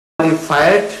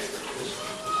qualified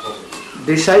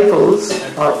disciples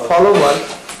or followers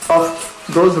of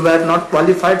those who were not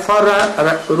qualified for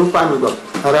Rupanuga,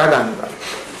 Raganuga.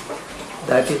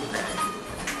 That is that.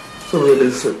 So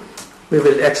we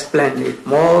will explain it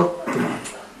more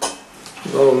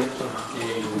tomorrow.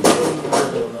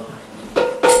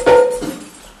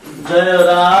 Jaya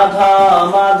Radha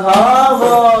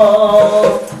Madhava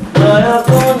Jaya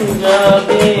Kunja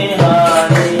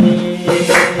Bihari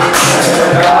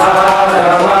Jaya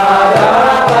Radha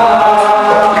Madhava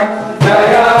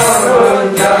Jaya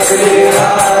Kunja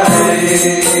Bihari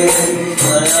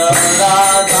Jaya Radha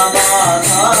Madhava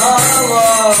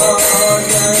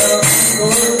Jaya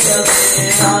Kunja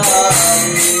Bihari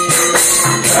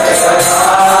Jaya Radha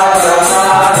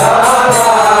Madhava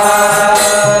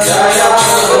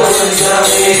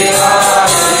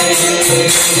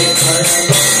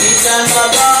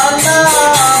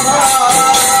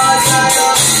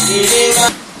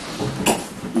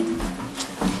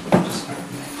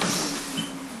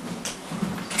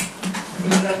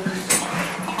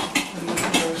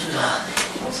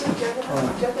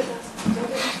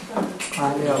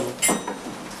कहाँ गया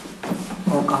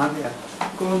वो कहाँ गया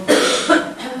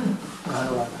घर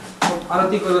वाला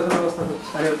आरती को व्यवस्था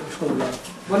अरे उसको बुलाओ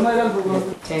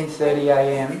 10:30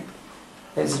 a.m.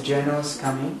 There's journalists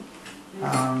coming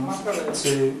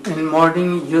to... In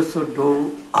morning you should do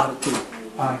arti.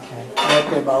 Okay. At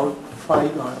about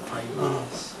 5 or 5.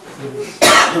 Yes.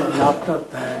 And after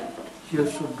that you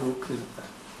should do kirtan.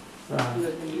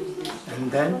 Right. And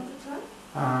then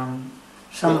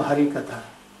some Hari Katha.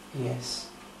 Yes.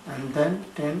 And then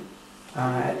 10.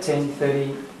 At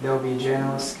 10:30 there will be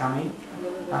journalists coming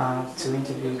to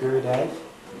interview Gurudev,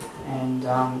 and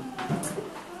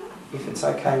if it's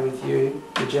okay with you,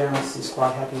 the journalist is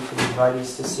quite happy for the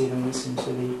devotees to sit and listen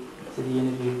to the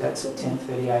interview. That's at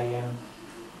 10:30 a.m.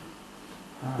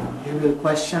 He will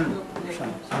question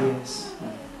some. Yes.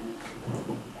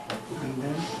 And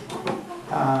then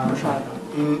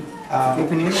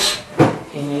evening,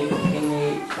 in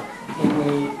the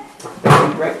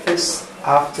breakfast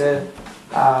after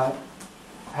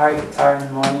Hari Katha in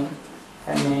the morning,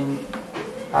 and then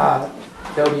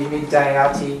there'll be midday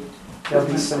arti. There'll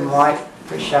be some light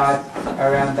prasad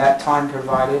around that time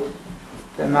provided.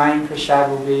 The main prasad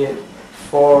will be at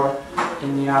 4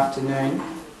 in the afternoon.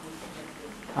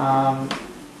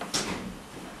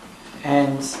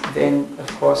 And then, of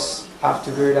course,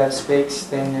 after Gurudev speaks,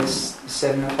 then there's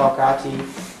 7 o'clock arti,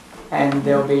 and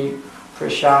there'll be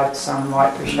prasad, some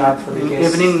light prasad for the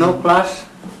guests. Evening, no class?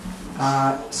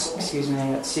 Excuse me,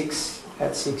 at 6,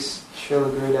 Srila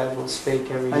Gurudev will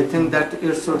speak every I think that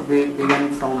it should be begin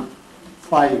from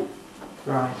 5.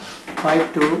 Right.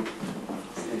 5 to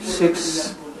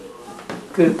 6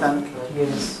 kirtan.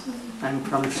 Yes. And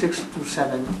from 6 to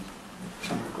 7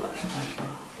 some class. Okay.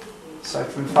 So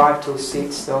from 5 till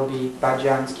 6 there'll be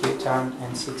bhajans, kirtan,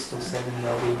 and 6 till 7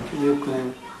 there'll be... You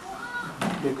can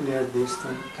declare this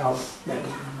thing. Oh.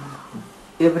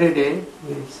 Every day,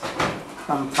 Yes.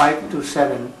 from 5 to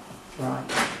 7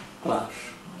 Right. class.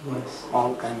 Yes.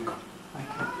 All can come.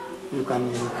 Okay. You can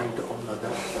invite all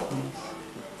others. Yes.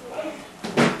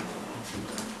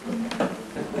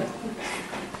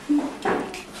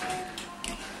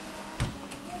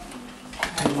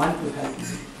 I want to help you.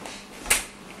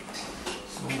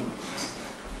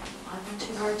 I'm not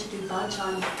too hard to do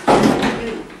bhajan.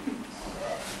 You.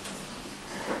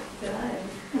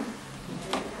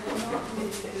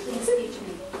 Please teach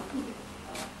me.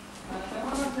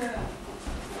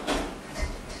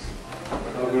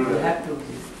 You have to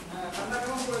be.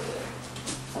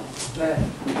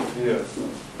 Yes.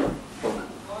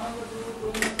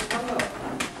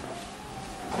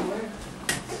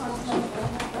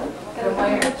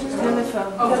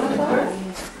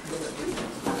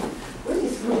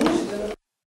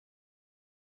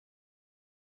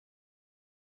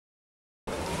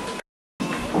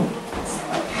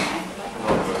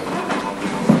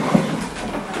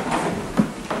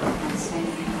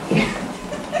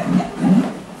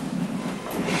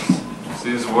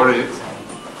 She's worried.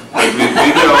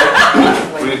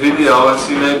 We video and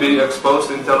she may be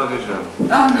exposed in television. Oh,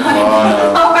 no.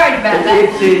 I'm worried about that.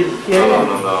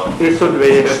 No. It should be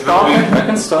stop. I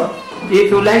can stop. If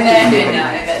you like No,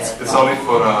 it. that's It's only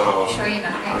for I'm sure you're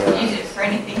not going to use it for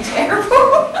anything terrible.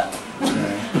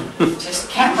 Just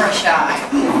camera shy.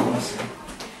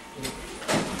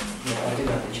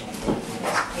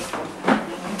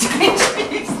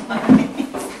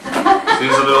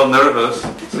 She's a little nervous.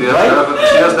 She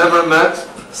has never met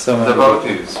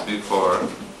devotees before.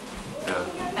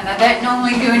 Yeah. And I don't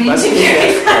normally do an interview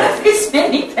in front of this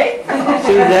many people.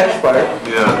 She is expert.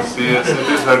 Yeah, it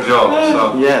is her job.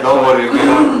 So Yes. don't worry, we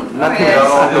are Nothing Yes.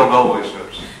 all your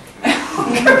well-wishers.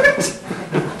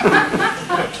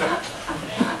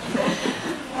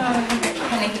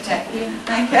 Panic attack here.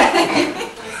 Okay.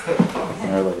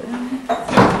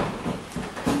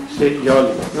 She's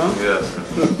jolly, no? Yes.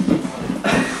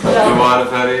 You are a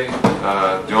very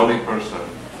jolly person.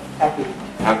 Happy.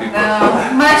 Happy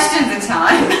person. Most of the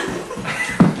time.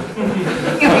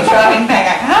 You'll be driving back.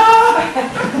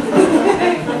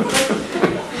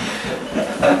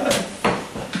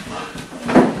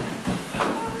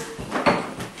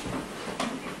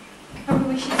 Probably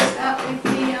we should start with the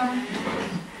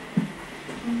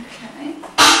okay.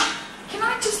 Can I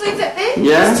just leave that there? Yeah.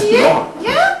 Just to you? Yeah.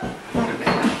 Yeah?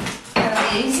 That'll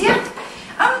be easier.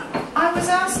 I was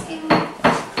asking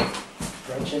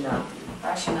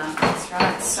Darshan, that's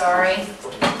right, sorry.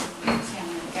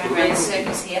 Going around in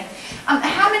circles here.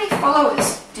 How many followers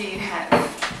do you have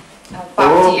of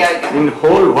Bhakti Yoga? In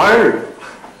whole world.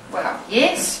 Well,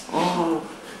 yes. Oh.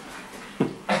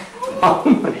 How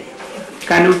many?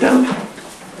 Can you tell?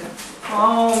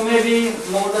 Oh, maybe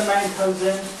more than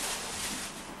 9,000.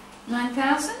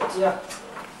 9,000? Yeah,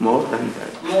 More than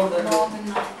that. more than More than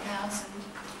 9,000.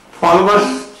 Followers,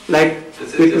 like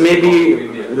it may be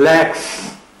lakhs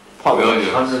followers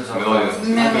Millions. Millions.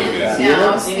 Millions. Yeah,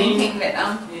 I was thinking that,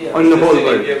 Yeah. on the whole In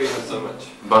world. India we have so much.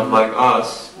 But like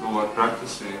us, who are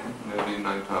practicing, maybe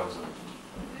 9,000.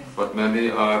 But many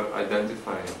are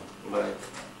identifying, like,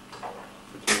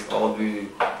 I think all the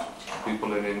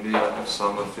people in India have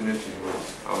some affinity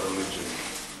with our religion.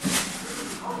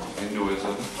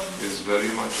 Hinduism is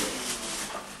very much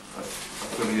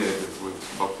affiliated with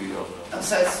Bhakti Yoga. Oh,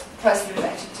 so it's closely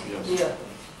related to you. Yes. Yeah.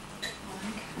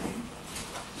 Okay.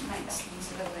 Makes things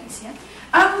a little easier.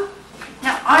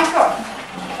 Now, I got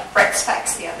Brett's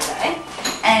fax the other day,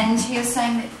 and he was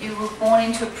saying that you were born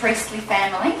into a priestly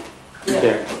family.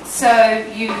 Yeah. So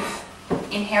you've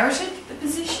inherited the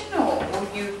position, or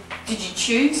did you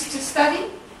choose to study?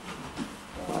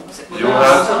 Or was it You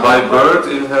have by birth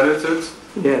inherited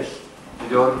Yes.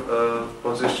 your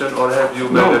position, or have you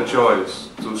made a choice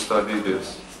to study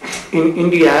this? In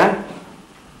India,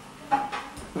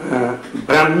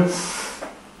 Brahmins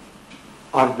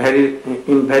are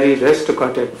in very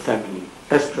aristocratic family,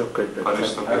 Aristocratic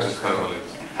families.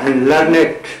 and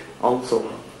learned also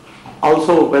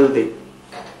wealthy.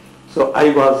 So I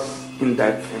was in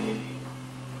that family.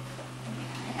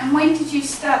 And when did you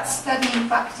start studying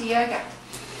Bhakti Yoga?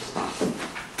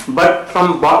 But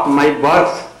from my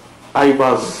birth, I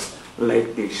was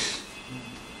like this,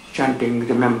 chanting,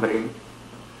 remembering.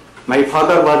 My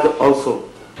father was also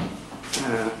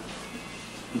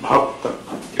bhakta,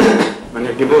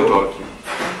 a devotee,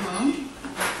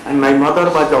 and my mother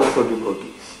was also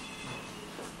devotee.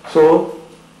 So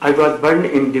I was born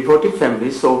in devotee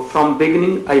family. So from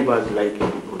beginning, I was like a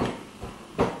devotee,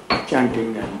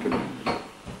 chanting and remembering.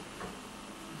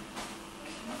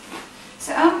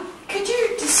 So, could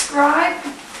you describe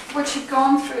what you've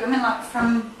gone through? I mean, like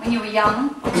from when you were young,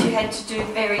 what you had to do,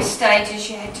 various stages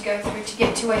you had to go through to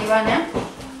get to where you are now?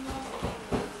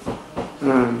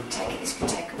 This could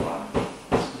take a while.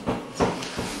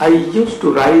 I used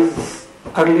to rise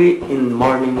early in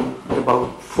morning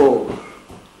about 4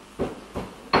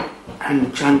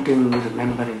 and chanting,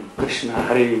 remembering Krishna,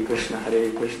 Hare Krishna,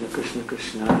 Hare Krishna, Krishna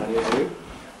Krishna, Hare Hare,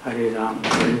 Hare Ram,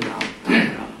 Hare Ram, Hare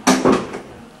Ram.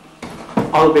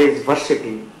 Always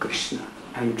worshipping Krishna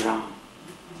and Ram.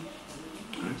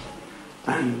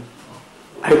 And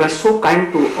I was so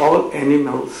kind to all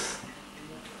animals,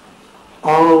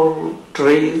 all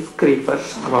trees,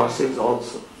 creepers, grasses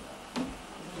also.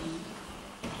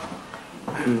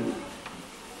 And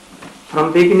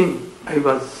from beginning I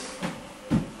was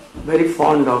very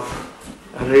fond of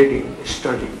reading,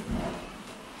 studying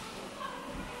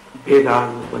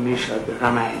Vedas, Upanishad,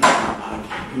 Ramayana,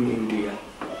 Mahabharata in India.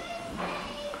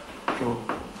 So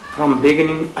from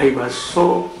beginning I was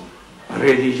so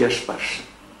religious person.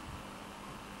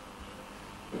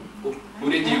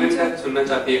 पूरे जीवन का सुनना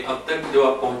चाहते हैं अब तक जो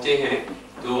आप पहुंचे हैं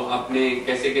तो आपने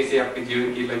कैसे कैसे आपके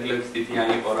जीवन की अलग अलग स्थितियां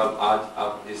आई और अब आज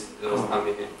आप जिस अवस्था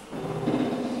में हैं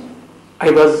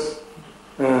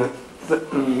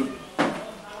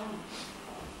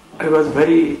I was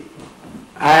very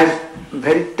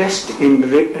test in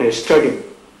studying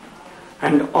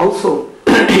and also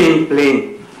in playing.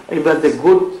 I was a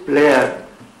good player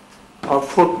of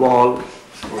football,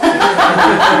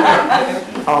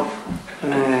 of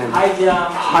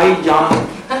high jump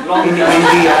in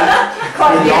India,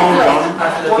 in long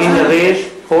jump, in the race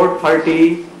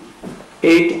 430,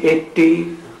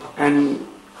 880 and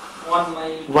 1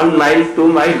 mile. 1 mile, 2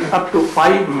 miles, up to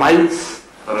 5 miles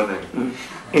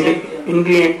in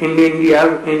India,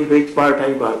 in which part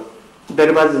I was.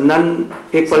 There was none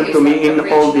equal to me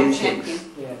in all these things.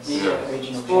 Yes.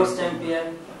 Sports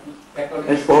champion.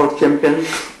 Sports champions,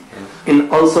 in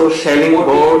also sailing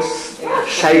boats,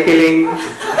 cycling,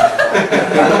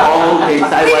 in all things.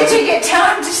 Where did you get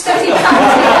time to study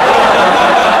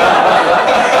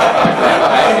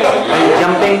And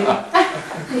jumping,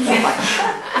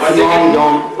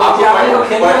 long. I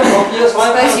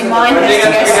suppose your mind has to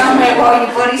go somewhere while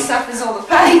your body suffers all the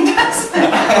pain, doesn't it?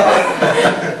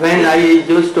 When I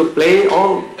used to play,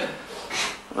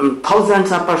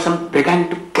 thousands of persons began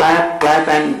to clap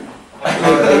and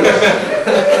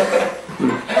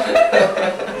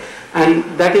and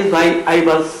that is why I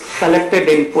was selected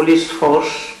in police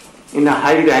force in a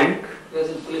high rank. He was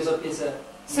a police officer.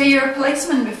 So you're a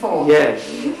policeman before? Yes.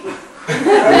 You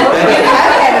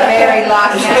have had a very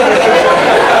life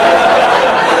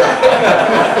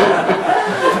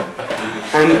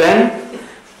And then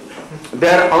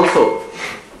there also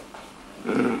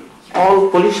all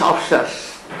police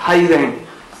officers, high rank,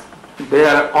 they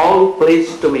are all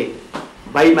praised to me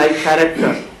by my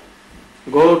character,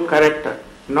 good character,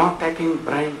 not taking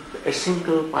bribe, a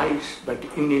single pice. But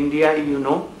in India, you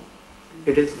know,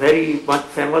 it is very much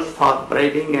famous for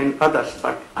bribing and others.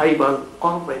 But I was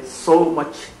always so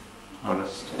much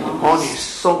honest,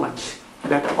 so much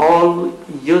that all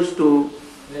used to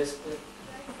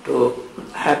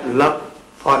have love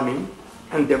for me,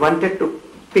 and they wanted to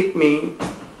pick me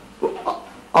to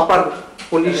upper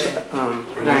police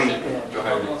rank.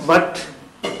 But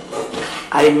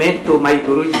I met to my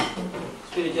Guruji,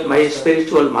 my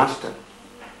spiritual master,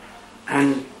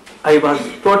 and I was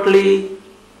totally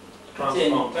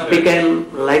became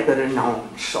like a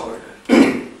renowned soldier.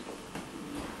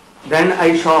 Then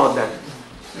I saw that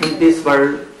in this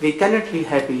world we cannot be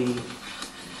happy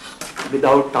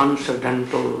without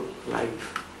transcendental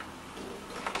life.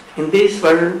 In this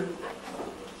world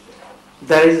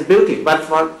there is beauty, but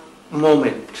for a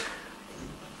moment.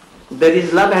 There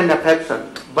is love and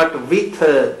affection, but with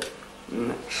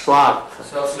swarth,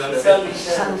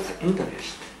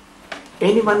 self-interest.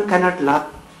 Anyone cannot love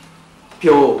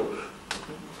pure.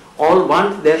 All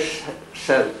want their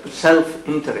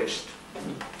self-interest.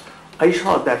 I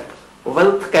saw that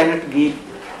wealth cannot give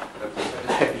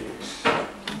happiness.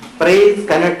 Praise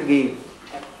cannot give.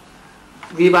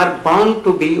 We are bound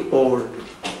to be old.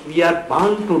 We are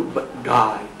bound to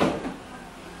die.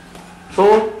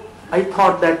 So I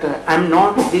thought that I am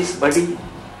not this body.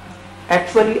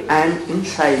 Actually, I am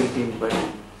inside in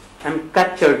body. I am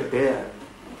captured there.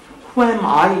 Who am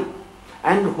I?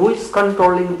 And who is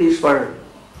controlling this world?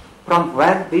 From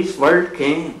where this world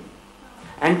came?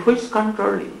 And who is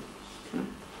controlling?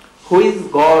 Who is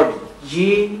God?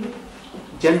 Ye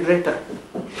generator,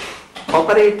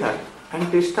 operator,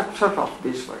 and destructor of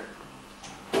this world.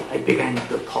 I began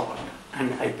to thought,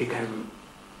 and I became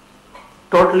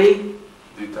totally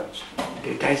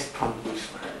detached from this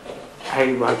world.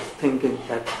 I was thinking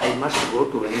that I must go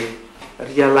to a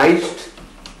realized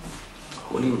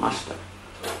holy master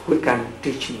who can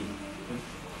teach me.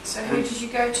 So who did you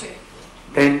go to?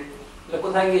 Then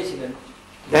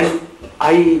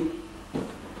I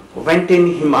went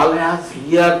in Himalayas,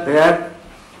 here, there,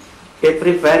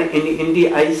 everywhere in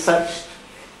India I searched,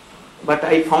 but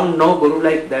I found no guru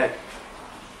like that.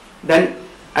 Then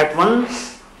at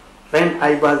once, when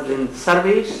I was in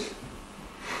service,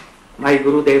 my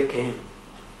Gurudev came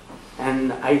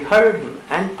and I heard him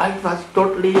and I was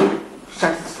totally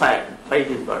satisfied by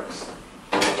his words.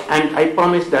 And I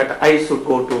promised that I should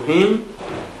go to him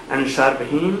and serve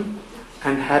him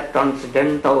and have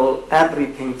transcendental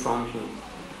everything from him.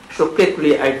 So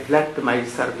quickly I left my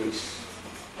service.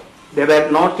 They were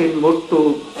not in mood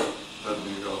to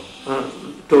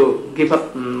give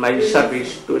up my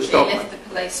service, to stop. You left the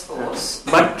police force.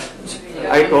 But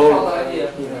I told,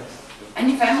 and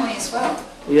your family as well.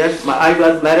 yes, I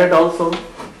was married also,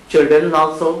 children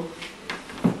also.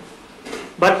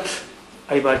 But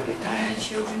I was detached. How many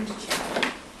children did you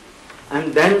have?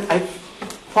 And then I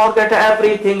forgot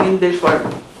everything in this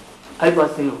world. I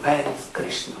was thinking, where is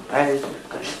Krishna? Where is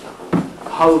Krishna?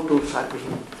 How to serve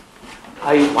him?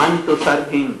 I want to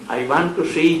serve him. I want to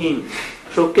see him.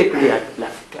 So quickly I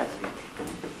left everything.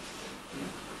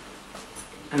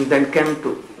 And then came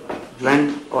to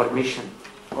join our mission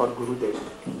or Gurudev.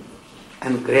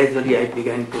 And gradually I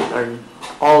began to learn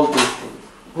all these things.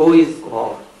 Who is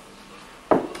God?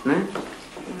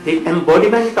 The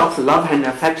embodiment of love and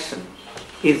affection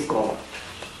is God.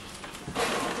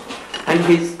 And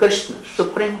He is Krishna,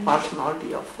 Supreme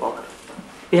Personality of God.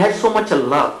 He has so much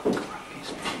love.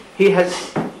 he has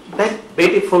that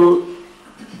beautiful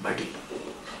body.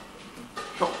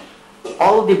 So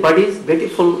all the body's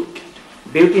beautiful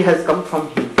beauty has come from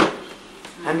him,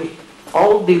 and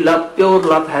all the love, pure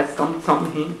love has come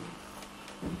from him.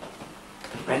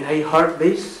 When I heard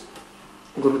this,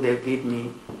 Gurudev gave me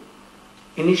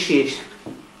initiation,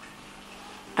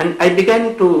 and I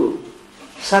began to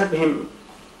serve him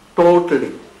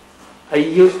totally. I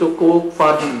used to cook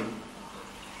for him.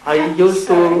 I used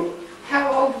to... How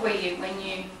old were you when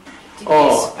you did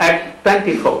Oh, this? at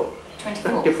 24.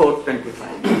 24.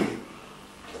 25.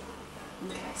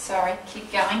 Okay, sorry, keep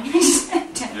going. You used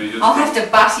I'll to- have to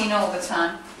butt in all the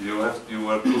time. You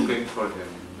were cooking for him.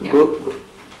 Yeah.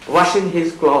 Washing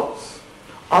his clothes,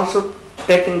 also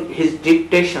taking his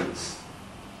dictations.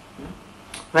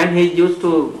 When he used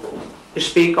to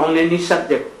speak on any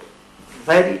subject,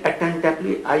 very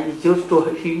attentively I used to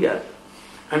hear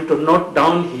and to note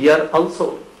down here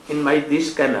also in my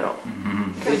this camera.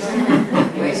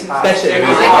 This cassette.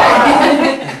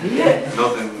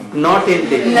 Not in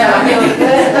this. No.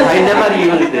 I never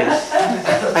use this.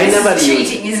 I never It's use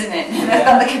cheating, isn't it?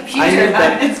 On the computer. I know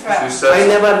that. That's right. She says, I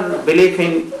never believe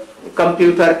in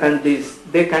computer and this.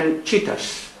 They can cheat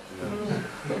us.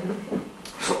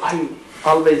 So I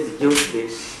always use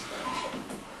this.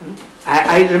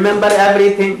 I remember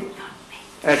everything.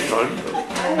 That's all.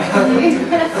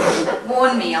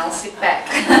 Warn me, I'll sit back.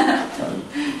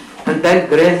 And then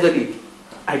gradually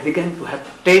I began to have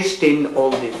taste in all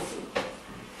this.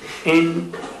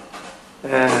 In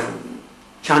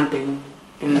chanting,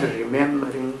 in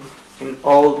remembering, in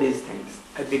all these things.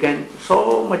 I began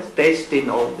so much taste in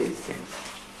all these things.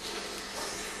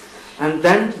 And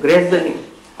then gradually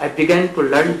I began to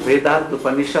learn Vedas,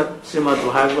 Upanishad, Srimad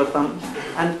Bhagavatam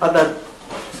and other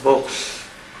books,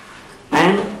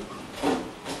 and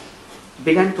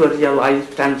began to realize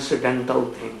transcendental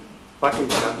thing. What is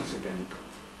transcendental?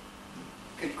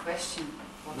 Good question.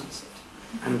 What is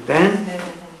it? And then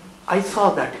I saw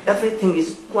that everything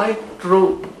is quite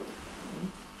true.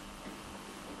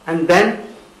 And then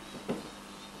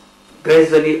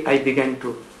gradually I began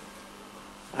to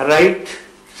write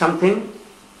something.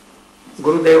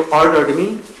 Gurudev ordered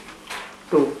me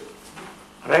to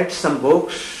write some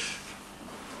books,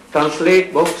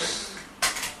 translate books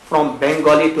from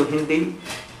Bengali to Hindi.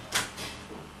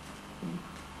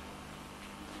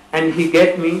 And he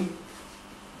gave me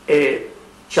a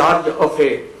charge of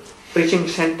a preaching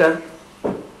center,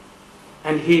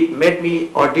 and he made me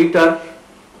auditor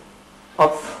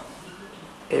of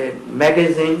a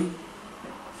magazine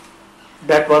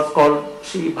that was called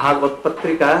Sri Bhagavat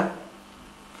Patrika,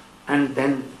 and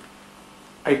then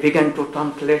I began to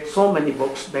translate so many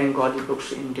books, Bengali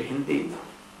books into Hindi,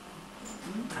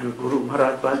 and Guru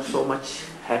Maharaj was so much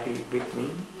happy with me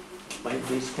by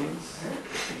these things.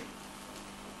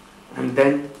 And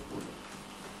then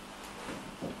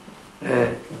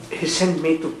he sent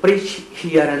me to preach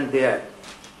here and there.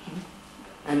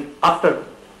 And after,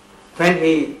 when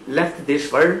he left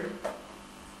this world,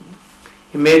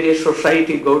 he made a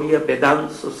society, Gaudiya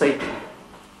Vedanta Society,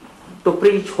 to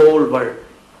preach whole world.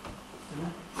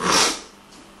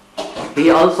 He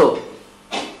also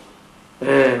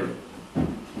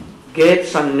gave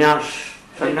sannyas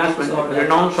means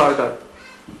renounce order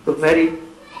to very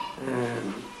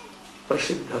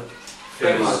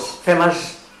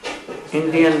famous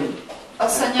Indian Oh,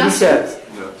 sannyasi. teachers.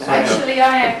 Actually,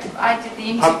 I did the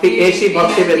interview. Bhakti- AC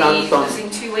Bhakti Vedanta It was in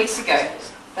 2 weeks ago.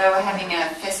 They were having a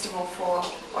festival for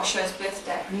Osho's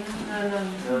birthday. No,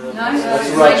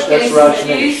 That's am Raj- I getting that's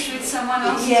confused with someone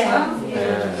else as well?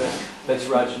 That's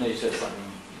Rajneesh, that's something.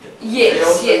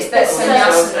 Yes, that's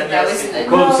sannyasi though, isn't it?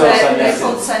 Called They're sannyasi.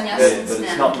 called Yeah, sannyasis but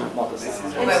it's now. not the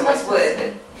same. Well, what's word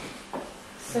it?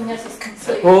 Sannyas is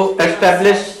completely. Who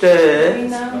established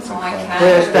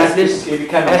He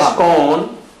became a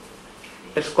monk.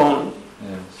 ISKCON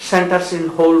Yeah. centers in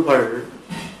whole world.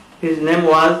 His name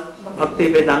was Bhakti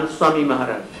Vedanta Swami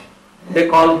Maharaj. They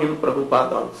call him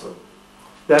Prabhupada also.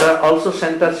 There are also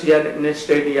centers here in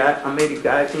Australia,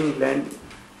 America, England,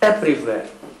 everywhere.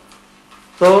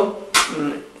 So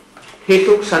he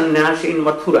took sannyas in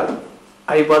Mathura.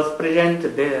 I was present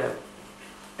there.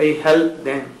 I helped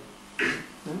them.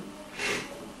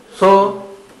 So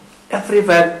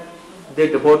everywhere the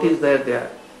devotees were there.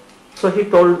 So he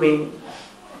told me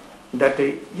that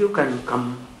you can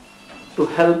come to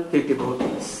help the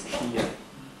devotees here.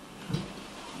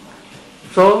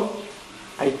 So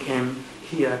I came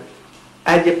here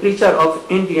as a preacher of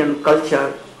Indian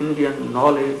culture, Indian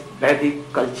knowledge,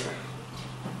 Vedic culture,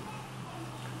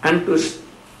 and to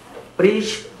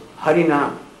preach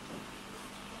Harinam,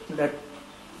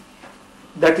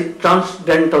 that is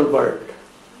transcendental word.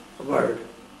 word,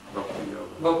 Bhakti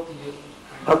Yoga. Bhakti.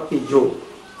 Bhakti Yoga.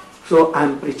 So I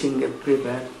am preaching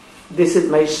everywhere. This is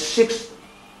my sixth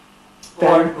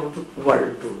world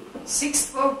tour.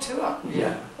 Sixth world tour.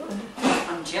 Yeah.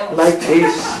 I'm jealous. Like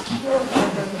this.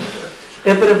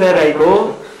 Everywhere I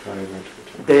go,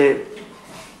 they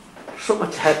so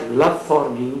much have love for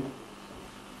me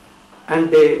and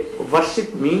they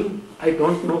worship me. I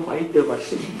don't know why they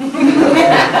worship me.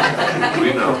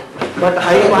 We know. But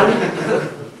I want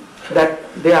that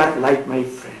they are like my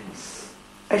friends.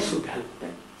 I should help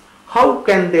them. How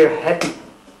can they be happy?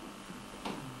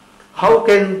 How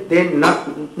can they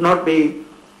not be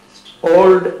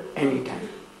old anytime?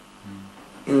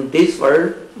 In this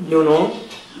world, you know,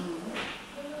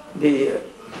 the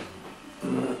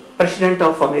President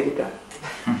of America,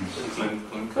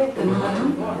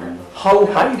 how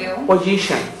high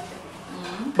position,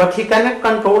 but he cannot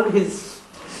control his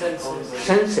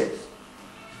senses.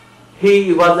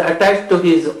 He was attached to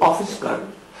his office girl.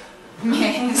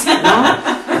 Yes. No?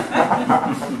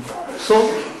 So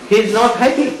he is not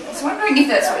happy. I was wondering if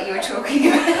that's what you were talking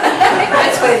about.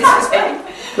 That's where this was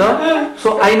heading.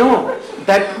 So I know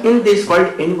that in this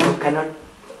world anyone cannot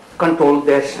control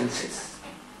their senses.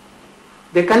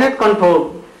 They cannot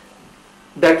control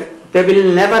that they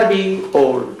will never be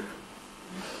old.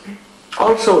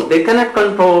 Also, they cannot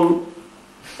control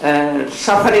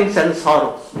sufferings and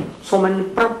sorrows. So many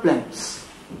problems.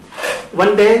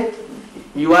 One day,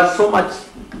 you are so much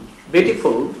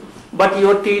beautiful, but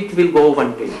your teeth will go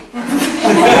one day.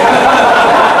 Thank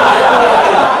you.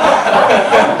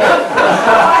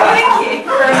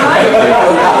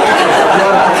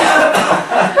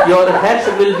 Your hairs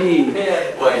will be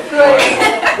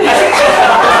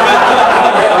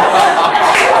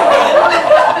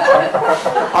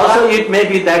also it may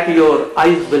be that your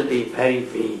eyes will be very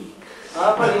weak.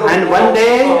 And one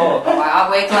day, I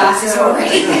wear glasses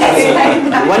already.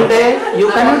 one day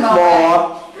you cannot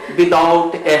walk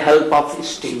without a help of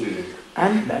steel.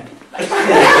 And that.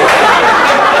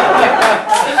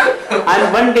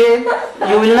 And one day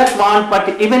you will not want,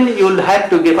 but even you will have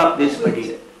to give up this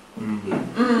body.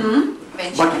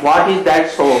 But what is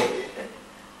that soul?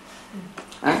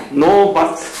 No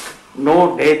birth,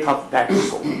 no death of that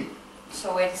soul.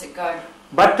 So where does it go?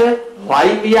 But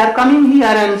why we are coming here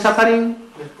and suffering?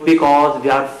 Because we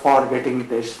are forgetting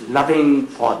this loving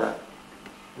Father,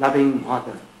 loving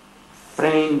Mother,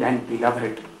 friend and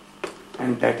beloved,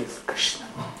 and that is Krishna,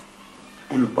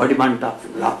 embodiment of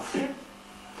love.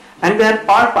 And we are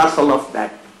part parcel of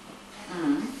that.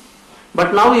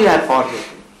 But now we are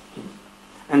forgetting.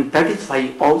 And that is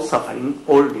why all suffering,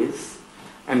 old age,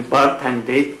 and birth and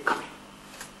death coming.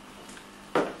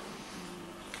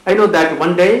 I know that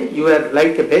one day you are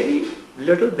like a baby,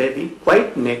 little baby,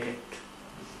 quite naked.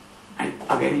 And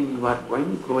again you are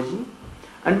growing.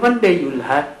 And one day we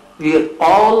will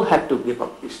all have to give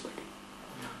up this body.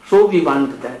 So we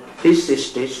want that this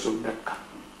stage should not come.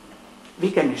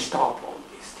 We can stop all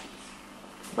these things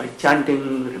by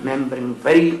chanting, remembering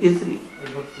very easily.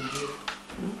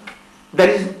 There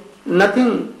is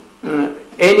nothing,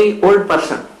 any old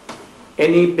person,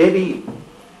 any baby,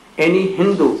 any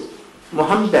Hindu,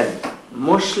 Mohammedan,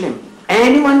 Muslim,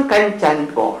 anyone can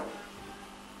chant God.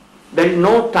 There is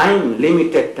no time,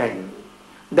 limited time,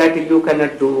 that you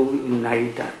cannot do in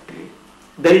night or day.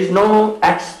 There is no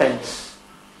expense,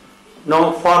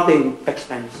 no further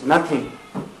expense, nothing.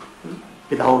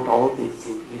 Without all these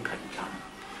things we can chant.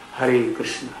 Hare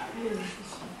Krishna, Hare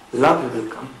Krishna. Love will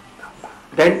come.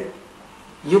 Then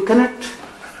you cannot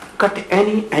cut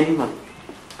any animal,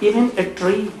 even a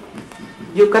tree.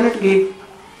 You cannot give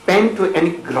pain to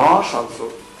any grass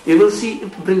also. You will see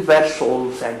everywhere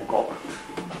souls and God.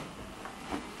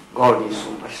 God is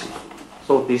so merciful.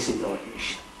 So this is our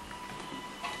mission.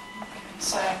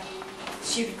 So,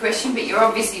 stupid question, but you're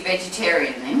obviously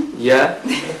vegetarian then. Yeah.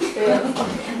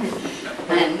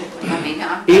 And I mean,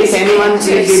 If anyone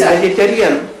will be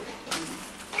vegetarian,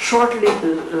 shortly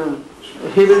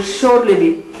he will surely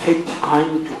be very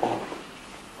kind to all.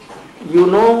 You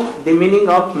know the meaning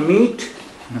of meat?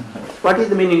 What is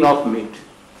the meaning of meat?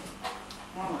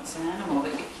 Well, it's an animal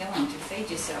that you're killing to feed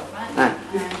yourself, right?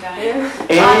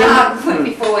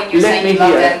 Before when you were saying you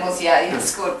loved animals, yeah, you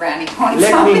scored brownie points.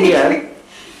 Let me hear.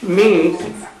 Meat,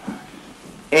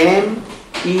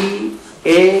 M-E-A-T.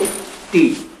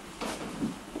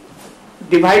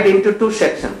 Divide into two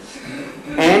sections.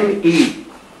 M-E,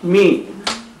 meat,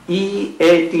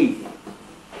 E-A-T.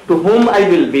 To whom I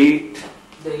will beat.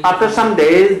 After some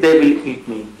days they will eat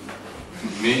me.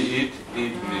 Me eat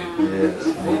me. Yes.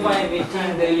 Whom I am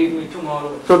eating, they will eat me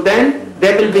tomorrow. So then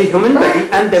they will be human body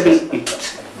and they will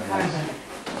eat.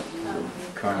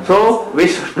 So we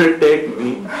should not take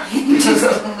me.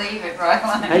 Just leave it right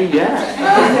alone. Yeah.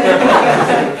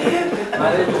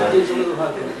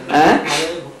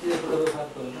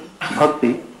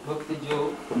 Bhakti.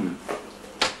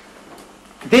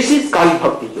 This is called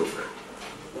Bhakti Yoga.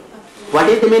 What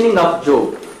is the meaning of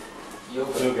yoga?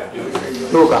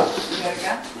 Yoga.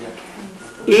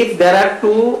 If there are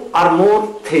two or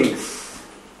more things,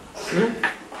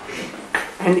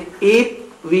 and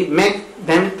if we make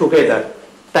them together,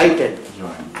 tighten,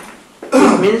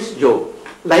 it means yoga.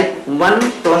 Like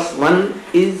 1 plus 1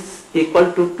 is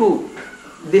equal to 2.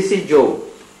 This is yoga.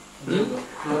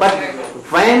 But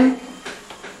when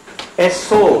a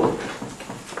soul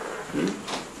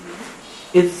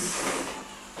is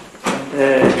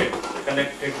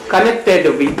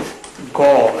connected with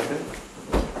God,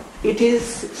 it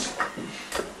is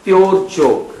pure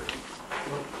yoga.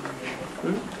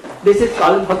 This is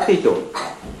called Bhakti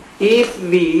Yoga. If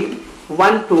we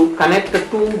want to connect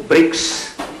two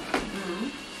bricks,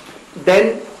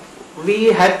 then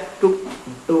we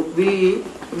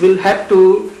will have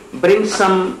to bring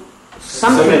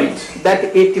something that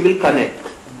it will connect,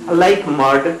 like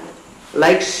mud,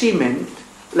 like cement,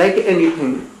 like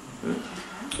anything,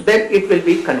 then it will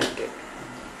be connected.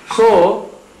 So,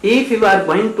 if you are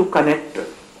going to connect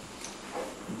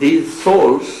these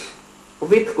souls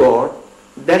with God,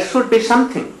 there should be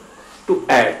something to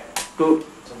add, to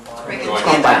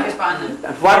combine.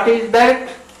 What is that?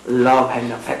 Love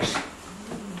and affection.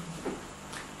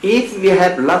 If we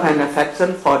have love and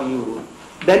affection for you,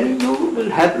 then you will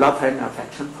have love and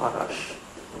affection for us.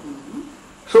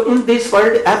 So in this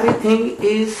world, everything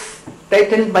is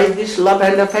tightened by this love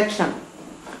and affection.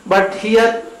 But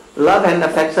here, love and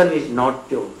affection is not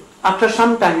pure. After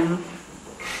some time,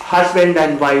 husband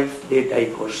and wife, they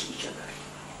divorce each other.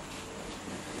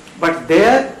 But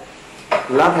there,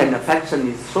 love and affection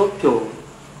is so pure,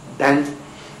 then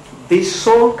this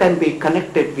soul can be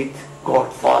connected with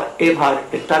God forever,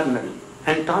 eternally,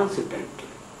 and transcendently.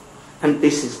 And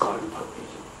this is called Bhakti.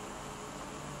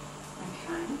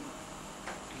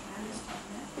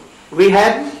 We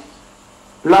have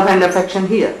love and affection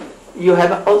here. You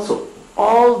have also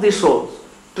all the souls.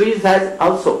 Trees has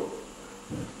also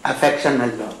affection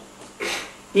and love.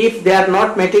 If they are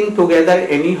not meeting together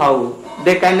anyhow,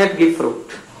 they cannot give fruit.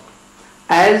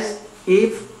 As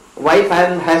if wife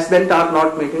and husband are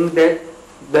not meeting, there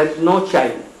is no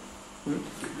child.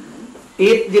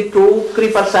 If the two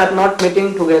creepers are not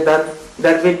meeting together,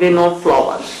 there will be no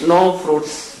flowers, no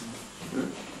fruits.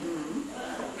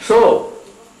 So,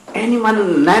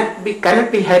 anyone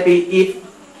cannot be happy if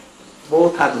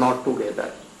both are not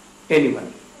together.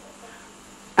 Anyone.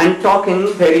 And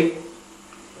talking very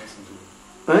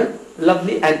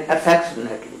lovely and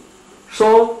affectionately.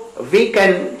 So, we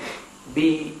can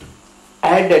be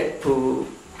added to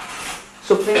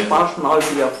Supreme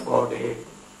Personality of Godhead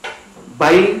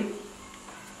by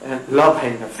love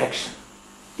and affection,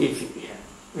 if we have.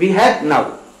 We have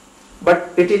now,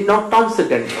 but it is not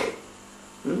transcendental.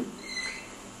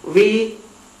 We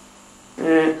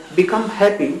become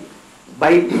happy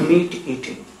by meat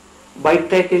eating, by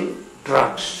taking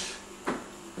drugs,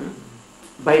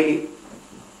 by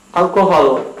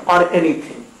alcohol or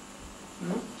anything.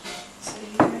 So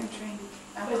you don't drink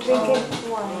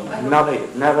Drinking wine.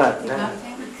 Never.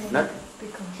 Nothing?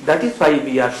 That is why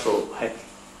we are so happy.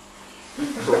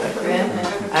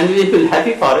 And we will be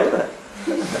happy forever.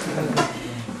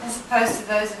 As opposed to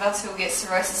those of us who get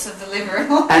cirrhosis of the liver.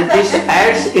 And this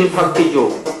adds in Bhakti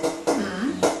Yoga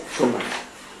so much.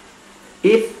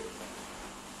 If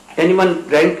anyone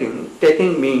drinking,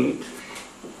 taking meat,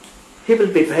 he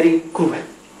will be very cruel.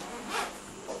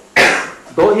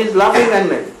 Though he is laughing and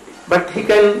merry, but he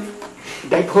can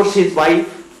divorce his wife,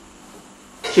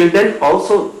 children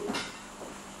also.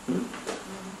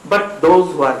 But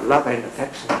those who are love and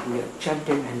affection, we are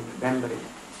chanting and remembering.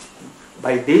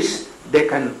 By this, they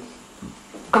can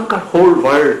conquer whole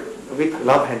world with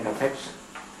love and affection.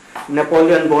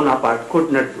 Napoleon Bonaparte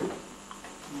could not do.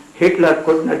 Hitler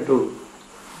could not do.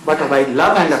 But by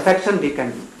love and affection, we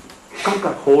can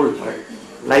conquer whole world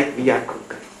like we are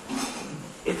conquering.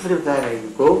 Everywhere I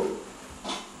go,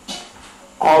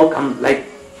 all come like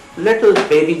little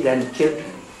babies and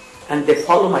children, and they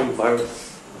follow my words.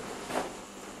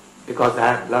 Because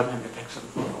I have love and affection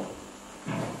for all.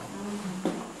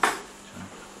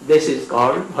 This is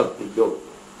called Bhakti Yoga.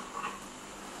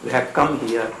 We have come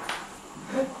here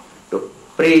to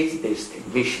praise this thing,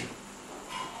 mission.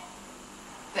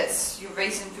 That's your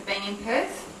reason for being in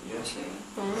Perth? Yes.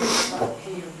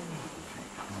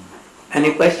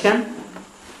 Any question?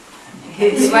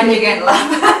 This one you're going to love.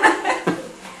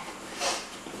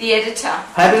 The editor.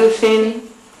 Have you seen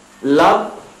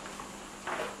Love.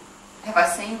 Have I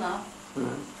seen love?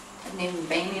 I've never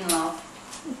been in love.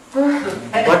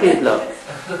 What is love?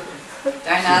 Don't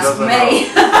ask me.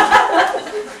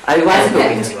 I want Hasn't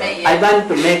happened to me yet. I want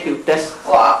to make you test.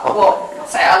 Well,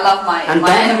 say I love my And my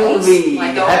then you will animals, be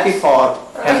my dogs. happy forever.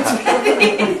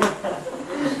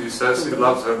 She says she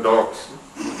loves her dogs.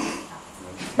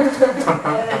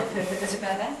 It's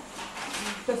about that.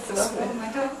 All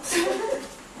my dogs.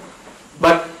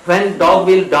 But when dog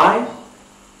will die,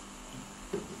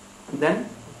 then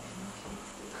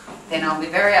I'll be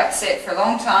very upset for a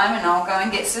long time, and I'll go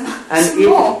and get some and if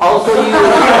more. also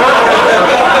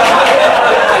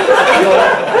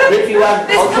if you are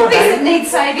There's also puppies that dying, need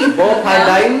saving. both are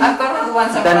dying, I've got all the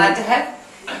ones I'm then- allowed to have.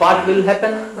 what will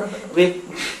happen with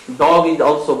dog is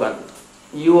also gone.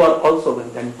 You are also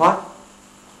gone. Then what?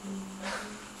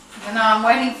 No, I'm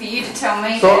waiting for you to tell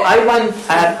me. So that.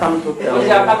 I have come to tell मुझे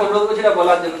you आपका अनुरोध कुछ ना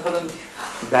बोला जन्म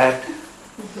that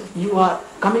you are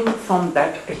coming from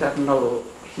that eternal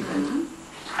heaven.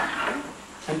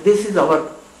 And this is our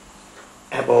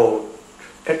abode,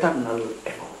 eternal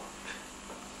abode.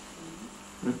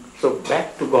 So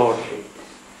back to Godhead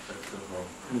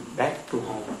and back to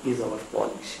home is our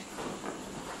policy.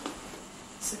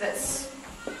 So that's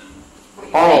what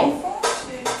you're Oh. aiming for?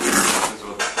 This is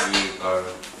what we are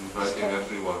inviting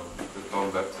everyone to come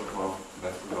back to home,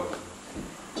 back to God,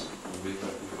 and be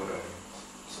happy forever.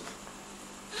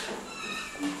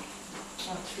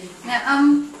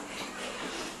 Now,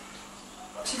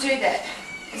 to do that,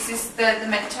 is this the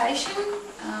meditation?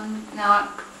 Now,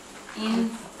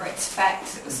 in Brett's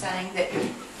Facts, it was saying that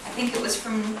I think it was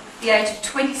from the age of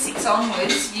 26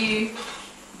 onwards, you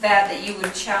vowed that you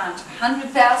would chant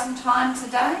 100,000 times a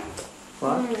day.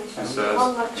 What? She says,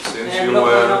 since you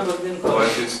were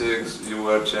 26, you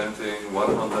were chanting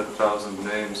 100,000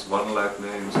 names, 1 lakh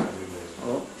names every day.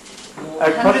 Oh.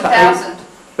 At first, 100,000.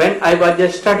 when I was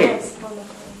just studying,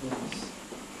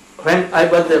 when I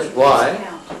was a boy,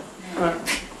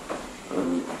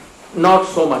 not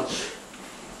so much.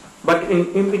 But in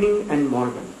evening and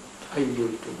morning, I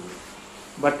used to do.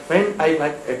 But when I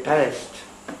was attached,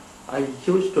 I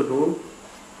used to do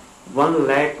 1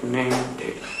 lakh name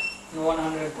daily.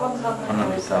 100,000.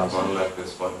 1 lakh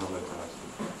is 100,000.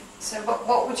 So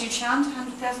what would you chant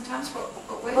 100,000 times?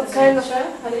 What words? What kind of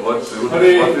What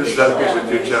is that which should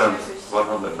you chant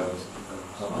 100,000 times?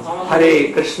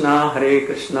 Hare Krishna,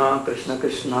 Krishna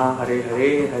Krishna, Hare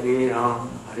Hare, Hare Ram,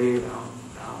 Ram Ram.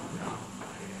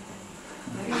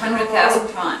 100,000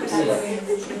 times.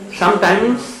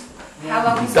 Sometimes How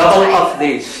long is double it? of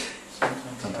this.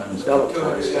 Double.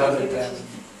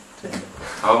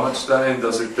 How much time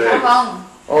does it take? How long?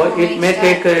 Or How it each may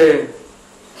day? take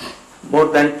more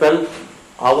than 12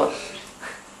 hours.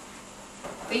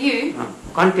 For you?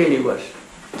 Continuous.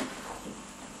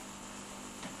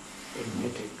 It may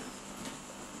take.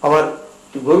 Our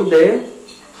Gurudev,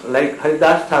 like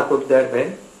Haridas Thakur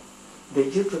there, they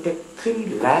used to take 3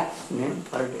 lakhs names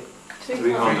per day.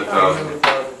 300,000.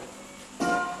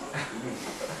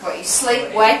 What, you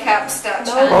sleep, wake up, start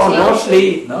No. chanting? Oh, no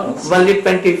sleep. No. Only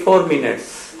 24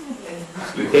 minutes.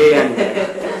 Day and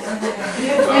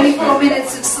night. 24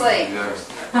 minutes of sleep. Yes.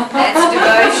 That's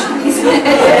devotion, isn't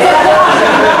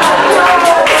it?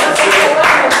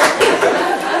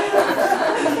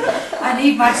 I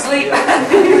need my sleep.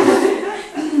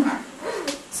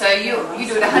 So you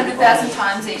do it 100,000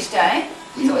 times each day.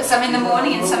 So it's some in the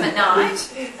morning and some at night.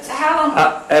 So how long?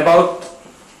 About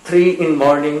 3 in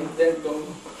morning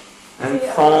and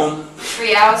from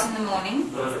 3 hours in the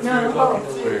morning. No,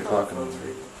 3 o'clock in the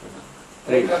morning.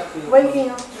 3. waking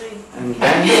up. And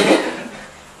then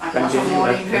I'm not a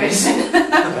morning person.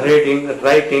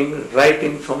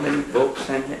 writing so many books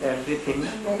and everything,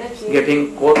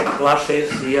 getting course classes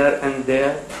here and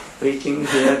there, preaching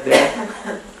here, there,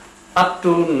 up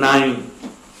to 9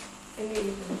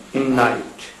 in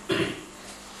night.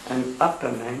 And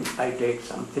after 9 I take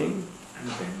something and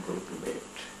then go to bed.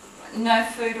 No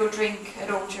food or drink at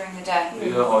all during the day.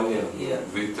 Yeah, oh yeah. Yeah.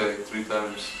 We take 3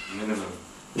 times minimum.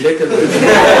 Little bit.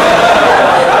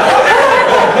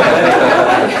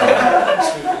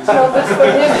 So that's for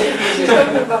him. She's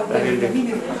talking about Very him.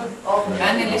 little.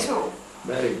 Only little.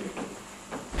 Very little.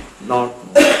 Not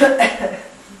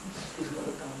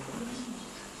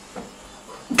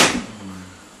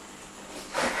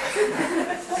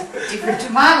Different to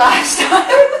my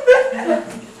lifestyle.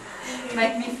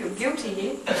 Make me feel guilty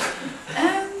here.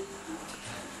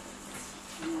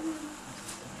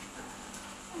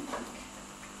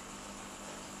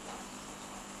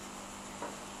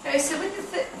 Okay, so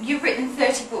with you've written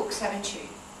 30 books, haven't you?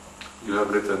 You have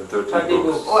written 30 30 books.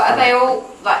 books. Or are they all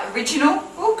like original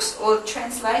books or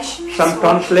translations? Some or?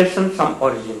 translation, some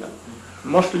original.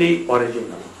 Mostly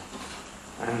original.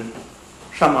 And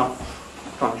some of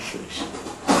translation.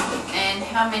 And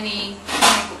how many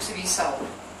books have you sold?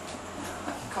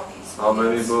 Like copies? How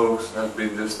many books have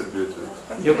been distributed?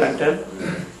 You can tell?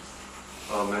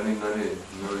 Many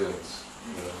millions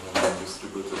have been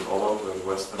distributed all over the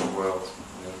Western world.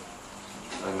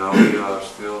 Yeah. And now we are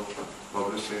still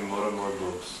publishing more and more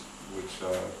books, which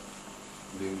are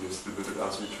being distributed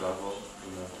as we travel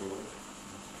in our tour.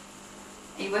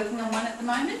 Are you working on one at the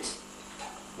moment?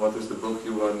 What is the book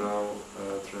you are now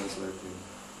translating?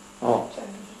 Oh,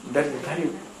 that's a very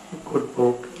good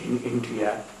book in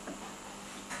India.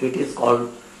 It is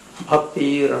called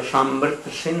Bhakti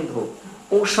Rasamrita Sindhu,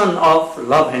 Ocean of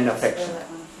Love and Affection.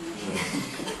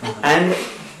 And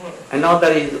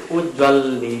another is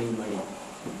Ujjwal Neelmani.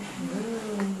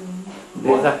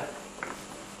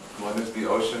 One is the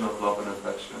Ocean of Love and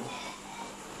Affection.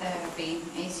 That would be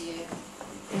easier.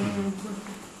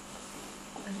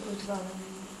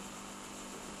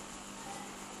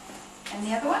 And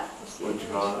the other one?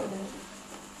 Ujjwal.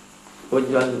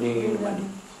 Ujjwal Neelmani.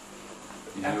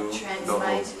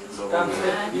 Translated.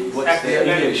 What's the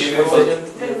English? The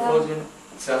effulgent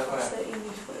sapphire.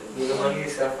 Neelmani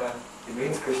sapphire. It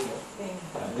means Krishna.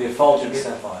 The effulgent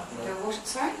sapphire. The what,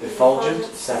 sorry? The effulgent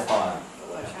sapphire.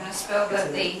 Trying to spell the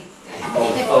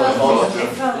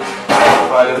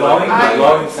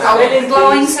Glowing sapphire.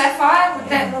 glowing sapphire? Would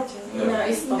that? No,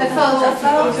 it's not.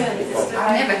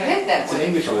 I've never heard that It's an word.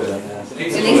 English word.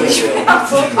 It's an English word.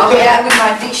 I'll be out with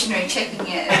my dictionary checking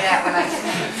it out when I can.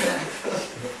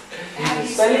 How do you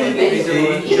spell Spelling it? is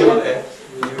D-U-L-F-U-L-G-E-N-T,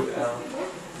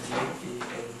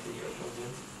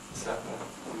 effulgent sapphire.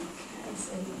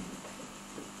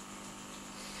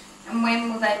 And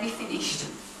when will they be finished?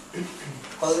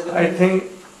 I think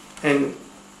in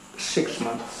 6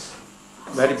 months.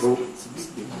 Very good.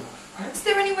 Is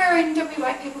there anywhere in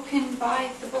WA people can buy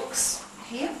the books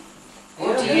here?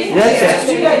 Or do you? Yes,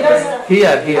 yes.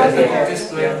 Here.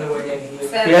 Display on the way in here.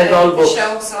 So He has all the books.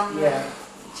 shelves on the. Yeah.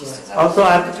 Just as Also,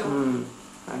 I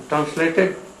I've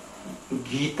translated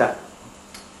Gita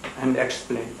and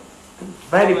explained.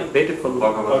 Very beautiful.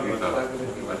 Bhagavad Gita. I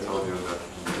told you that.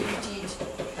 did.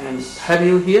 And have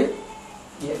you here?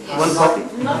 Yes. One copy?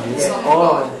 Not It's on the Oh,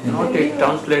 board. not it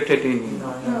translated in.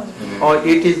 No. Or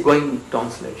it is going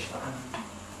translation.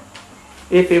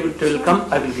 If it will come,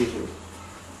 I will give you.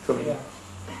 So, Yeah.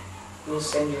 We'll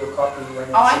send you a copy when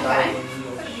it's Oh, okay. available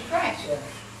here. That'd be great. Yeah.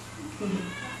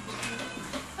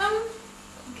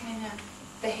 Okay, now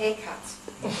the haircuts.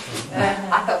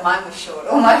 I thought mine was short.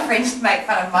 All my friends make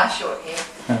fun of my short hair.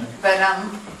 But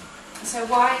so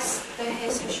why is the hair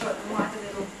so short and why the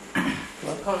little?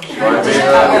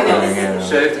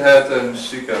 Shaved head and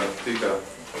tika.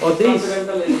 oh, this. Sorry,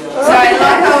 like I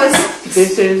was.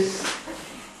 This is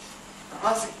I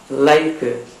was like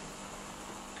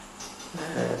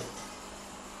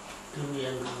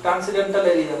Transcendental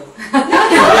area.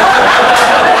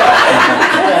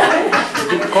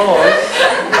 because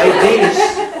by this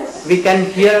we can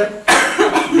hear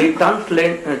the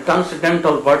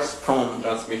transcendental words from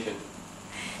Transmission.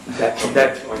 that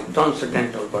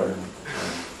transcendental word.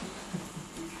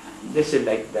 This is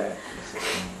like that.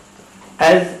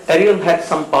 As Ariel had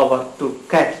some power to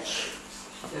catch.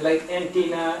 Like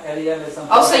antenna, Ariel or something.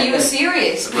 Oh, so you were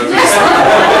serious? We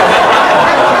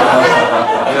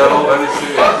are all very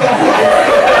serious.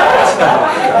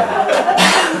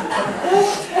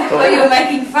 Oh, you were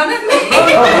making fun of me?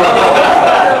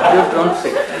 You don't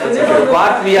say.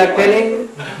 What we are telling.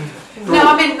 No,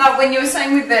 I mean like when you were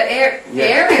saying with the aerial.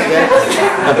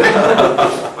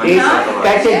 It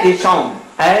catches the sound.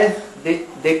 As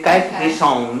they catch the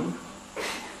sound,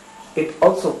 it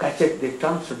also catches the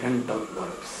transcendental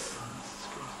words.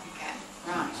 Okay,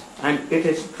 right. And it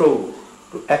is true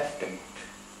to extent.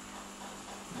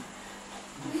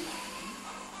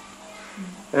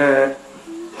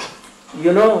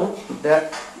 You know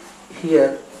that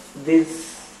here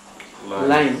these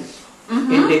lines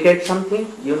indicate something,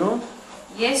 you know?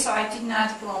 Yes, I did an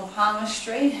article on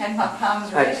palmistry, had my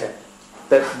palms read. Achha.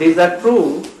 That these are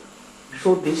true,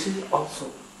 so this is also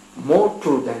more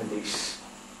true than this.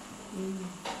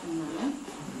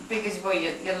 Because well,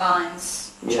 your lines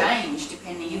Yes. change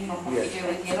depending upon what Yes. you do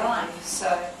with your life.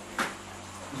 So,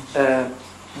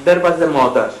 There was a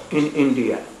mother in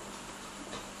India,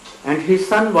 and his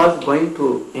son was going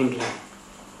to England.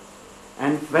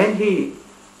 And when he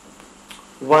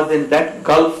was in that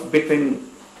gulf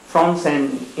between France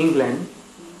and England,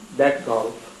 that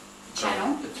gulf,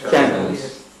 channel.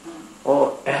 channels,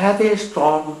 or a heavy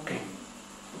storm came.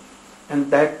 and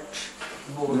that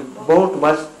boat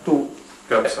was to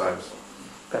Capsize.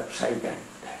 capsize at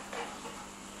that.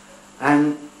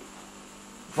 And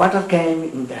water came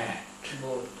in that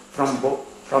from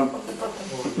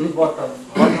bottom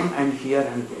and here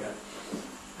and there.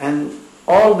 And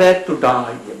all were to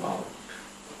die about.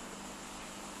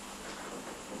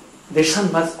 The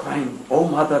son was crying, "Oh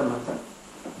mother, mother."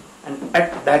 And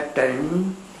at that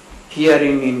time, here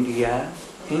in India,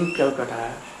 in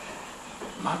Calcutta,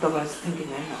 mother was thinking,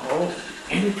 "Oh,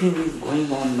 anything is going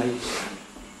on my son."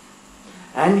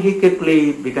 And he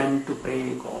quickly began to pray,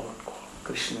 "God, God,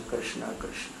 Krishna, Krishna,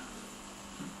 Krishna."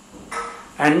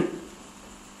 And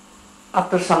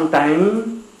after some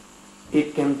time,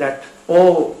 it came that,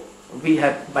 "Oh, we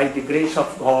have, by the grace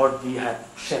of God, we have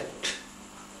set."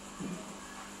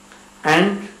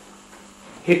 And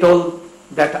he told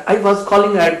that I was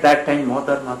calling at that time,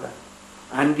 "Mother, mother."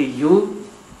 And you,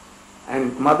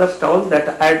 and mother told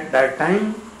that at that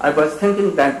time I was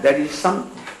thinking that there is some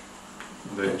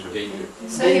Danger.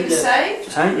 So he was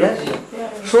saved? yes.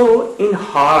 So in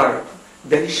heart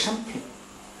there is something.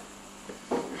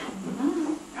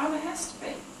 Oh, there has to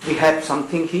be. We have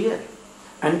something here.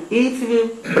 And if we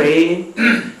pray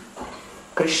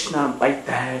Krishna by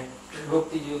that,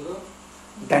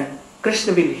 then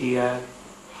Krishna will hear,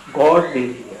 God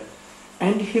will hear,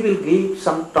 and He will give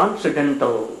some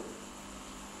transcendental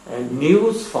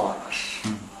news for us,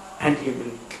 and He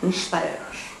will inspire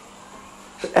us.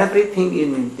 So everything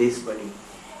in this body,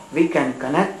 we can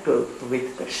connect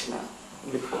with Krishna,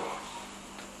 with God.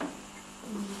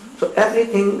 So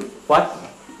everything what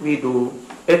we do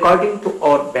according to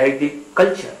our Vedic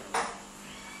culture,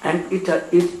 and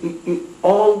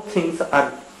all things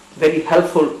are very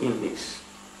helpful in this.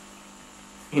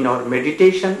 In our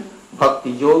meditation, bhakti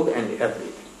yoga and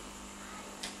everything.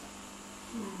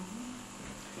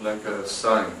 Like a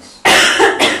science.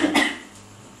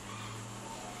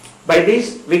 By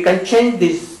this we can change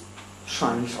this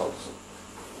science also.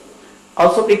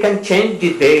 Also we can change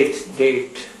the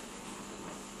date.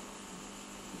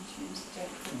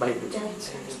 By this.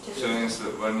 Change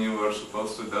that when you were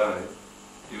supposed to die,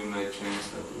 you may change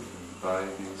that by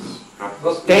these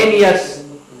practices. 10 years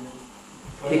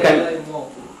we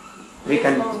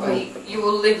can So you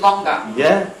will live longer.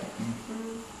 yeah.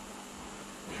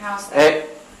 How's that?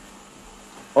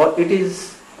 Or it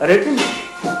is written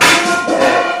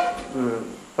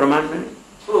praman,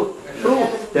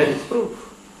 proof, there is proof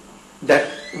that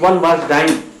one was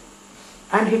dying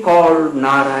and he called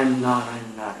Narayan, Narayan,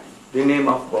 Narayan, the name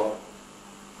of God,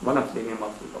 one of the name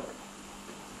of the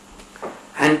God,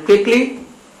 and quickly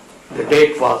the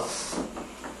date was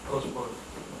postponed.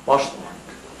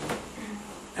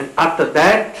 And after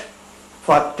that,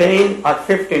 for 10 or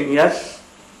 15 years,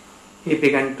 he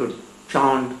began to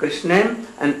chant Krishna name,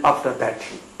 and after that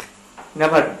he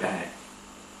never died.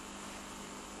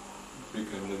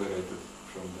 Became liberated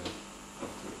from that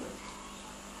after that.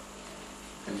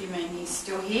 What do you mean? He's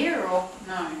still here or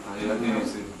no? Yeah, he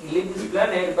is Leave this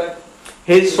planet, but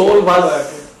His soul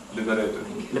was liberated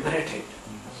liberated,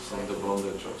 from the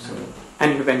bondage of sin.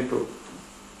 and he went to.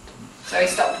 So he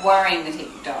stopped worrying that he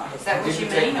would die. Is that what you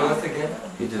mean? Or? Again,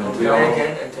 He didn't and die die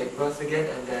again, and take birth again,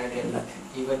 and die again. Nothing.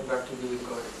 He went back to be with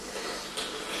God.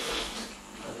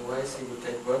 Otherwise, he would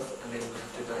take birth and then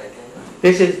have to die again.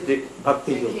 This is the So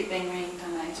bhakti you yoga. keep being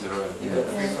reincarnated. You're right. You got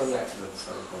free from that. That's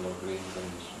how called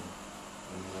reincarnation.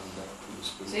 And then back to the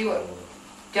spiritual So you what? world.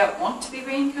 Don't want to be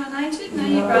reincarnated? No,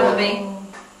 you'd rather be...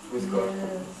 With God.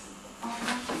 Oh,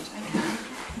 right, okay.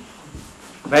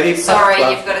 Very Sorry, first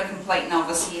you've got a complete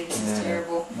novice here. This is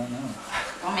terrible. No, no.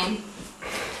 I mean,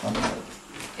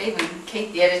 even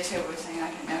Keith, the editor, was saying,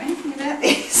 I don't know anything about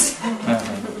this.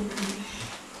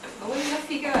 Always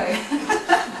off you go. Okay.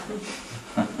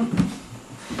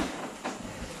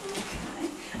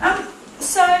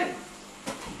 So,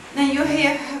 now you're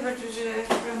here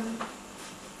from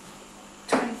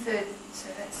 23rd, so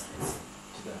that's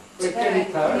today.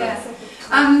 Yeah.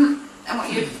 And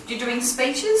what, you're doing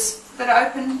speeches that are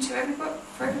open to everybody,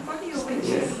 for everybody, or what?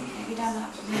 Have you done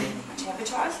that? Much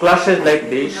advertising? classes like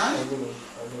this, No?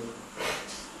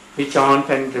 we chant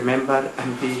and remember,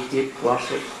 and we give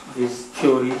classes, these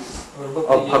theories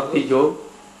of bhakti yoga,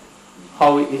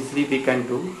 how easily we can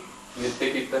do.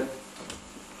 Nitya Kirtan.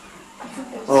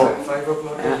 Oh, 5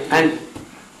 o'clock. and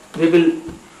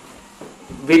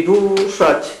we do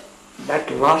such that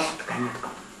lust cannot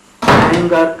come,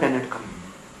 anger cannot come.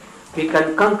 We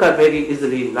can conquer very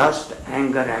easily lust,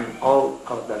 anger, and all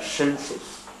other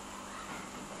senses.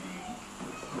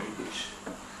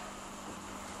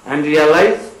 And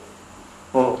realize,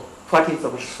 oh, what is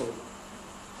our soul?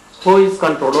 Who is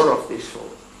controller of this soul?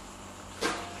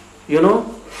 You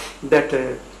know that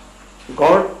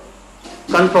God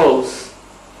controls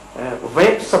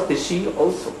waves of the sea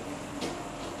also.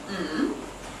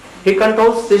 He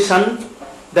controls the sun.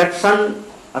 That sun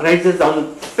rises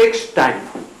on fixed time.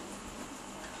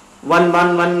 One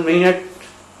minute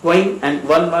going and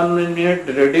one minute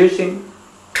reducing.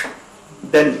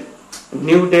 Then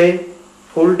new day,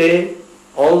 full day,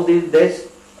 all these days,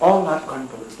 all are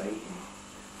controlled by Him.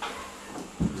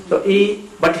 So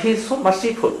but He is so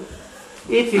merciful.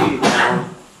 If He will know,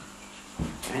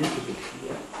 and He will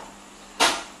hear,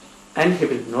 and He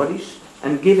will nourish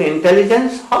and give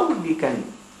intelligence, how we can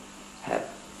have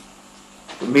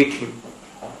to meet Him.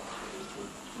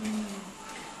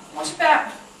 What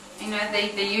about,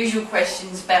 the usual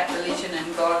questions about religion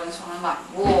and God and so on, like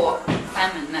war,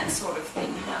 famine, that sort of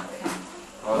thing?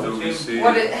 How do we see?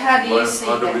 How do you see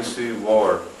How do that? we see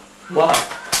war? War.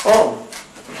 Oh,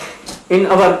 in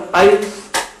our eyes,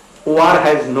 war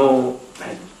has no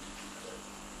value.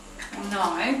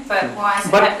 No, but why is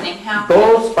it But happening? How?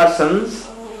 those persons,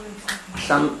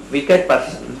 some wicked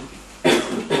persons,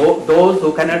 those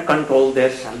who cannot control their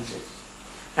senses,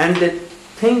 and they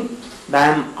think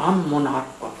that I'm monarch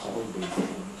of all these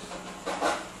things.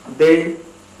 They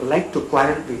like to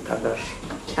quarrel with others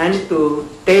and to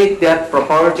take their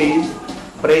properties,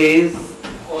 praise,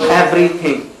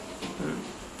 everything.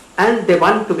 And they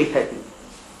want to be happy.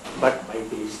 But by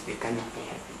this they cannot be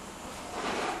happy.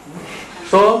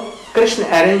 So Krishna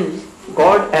arranged,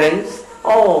 God arranged,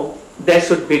 they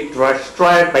should be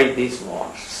destroyed by these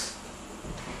wars.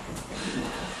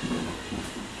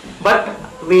 But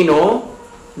we know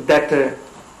that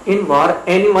in war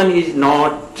anyone is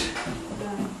not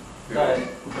God.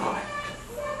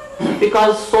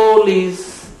 Because soul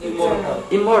is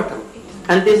immortal.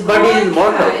 And this body is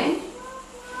mortal. I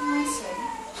see.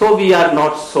 So we are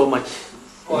not so much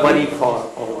worried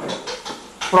for all.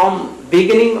 From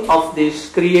beginning of this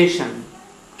creation,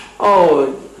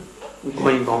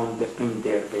 going on in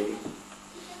their way.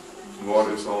 War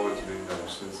has always been there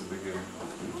since the beginning of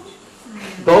creation.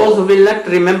 Those who will not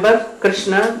remember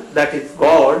Krishna, that is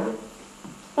God,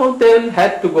 they will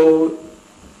have to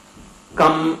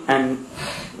come and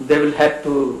they will have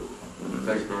to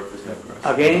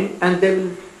again, and they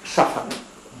will suffer.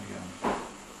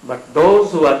 But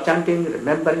those who are chanting,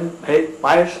 remembering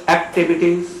pious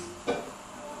activities,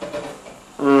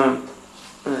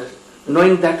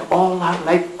 knowing that all are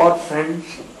like our friends,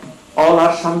 all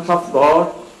are sons of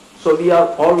God, so we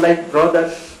are all like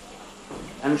brothers,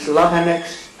 and love and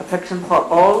affection for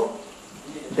all,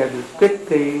 they will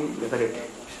quickly liberate it,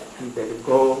 and they will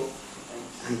go,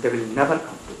 and they will never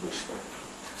come to this world.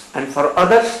 And for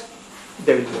others,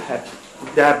 they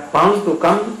are bound to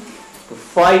come to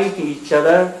fight each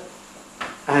other,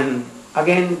 and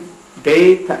again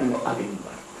death and again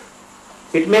birth.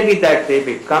 It may be that they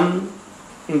will come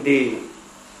in the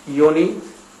yoni,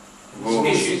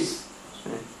 Species.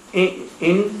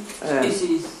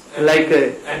 like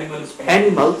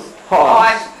animals,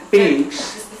 horse, pigs.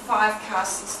 It's the 5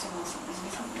 caste system or something.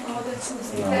 This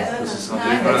is a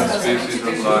different species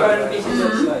of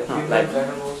life.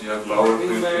 You have lower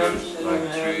creatures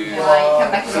like trees. You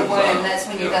come back as a worm, that's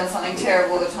when you've done something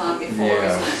terrible the time before,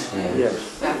 isn't it? Yes.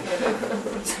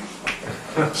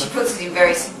 She puts it in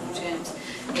very simple terms.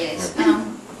 Yes.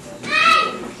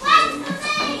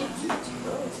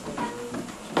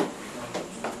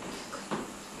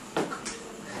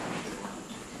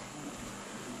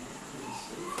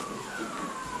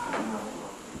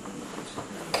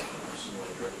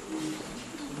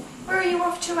 Where are you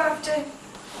off to after you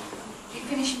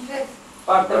finish in Perth?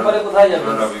 Where are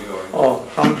we going?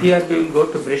 From here we will go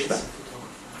to Brisbane,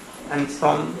 and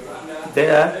from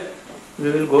there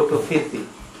we will go to Fiji.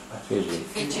 Fiji.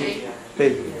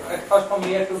 First from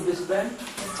here to Brisbane,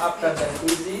 after that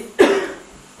Fiji,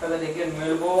 after that again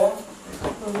Melbourne,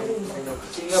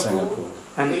 Singapore,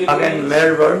 And again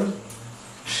Melbourne,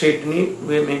 Sydney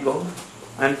we may go,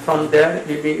 and from there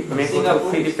we may go to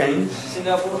Philippines,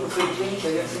 Singapore to Philippines,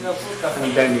 again Singapore,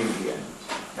 and then India.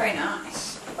 Very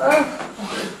nice.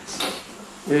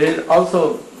 We will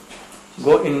also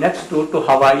go in next tour to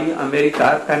Hawaii,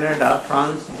 America, Canada,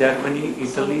 France, Germany,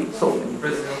 Italy, so many.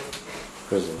 Brazil.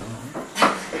 There's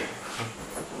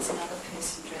another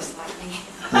person dressed like me.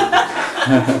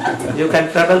 You can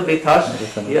travel with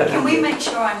us here. Can we make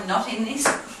sure I'm not in this?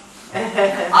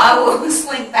 I will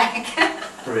slink back.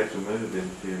 Probably have to move in a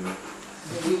few minutes.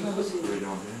 We're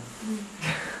not here.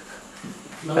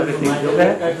 Everything is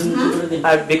okay?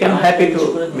 I became happy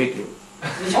to meet you.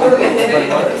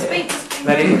 Speak.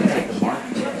 Very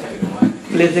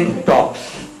pleasing talks.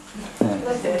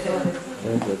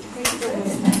 Very good.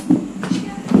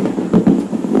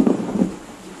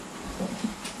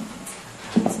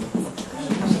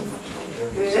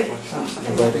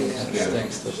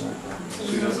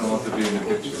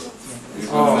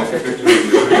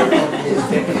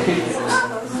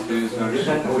 use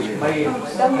Darshan.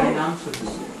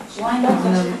 Why not?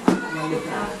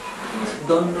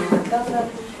 Don't know.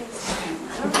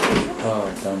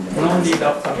 No need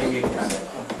of coming in. I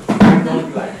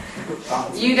don't like to come.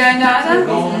 You don't either?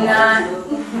 No.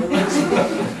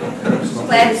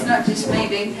 Glad it's not just me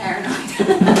being paranoid.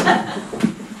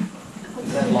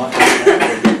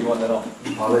 You want that off?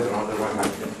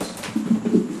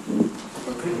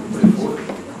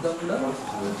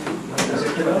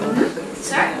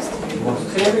 Sorry?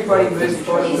 Everybody plays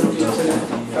for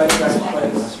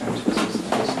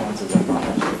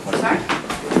Sorry?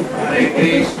 Hare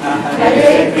Krishna,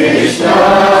 Hare Krishna,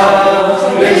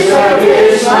 Krishna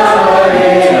Krishna,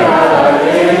 Hare Hare,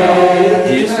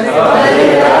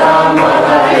 Hare Rama,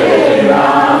 Hare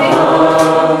Rama,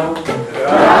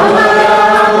 Rama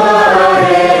Rama,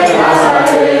 Hare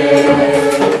Hare,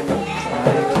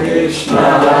 Hare Krishna,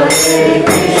 Hare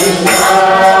Krishna,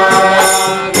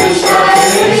 Krishna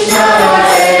Krishna,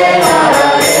 Hare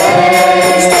Hare,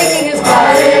 He's taking his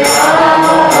body. Hare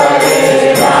Rama,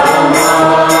 Hare Rama,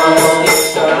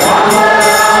 Rama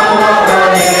Rama, Hare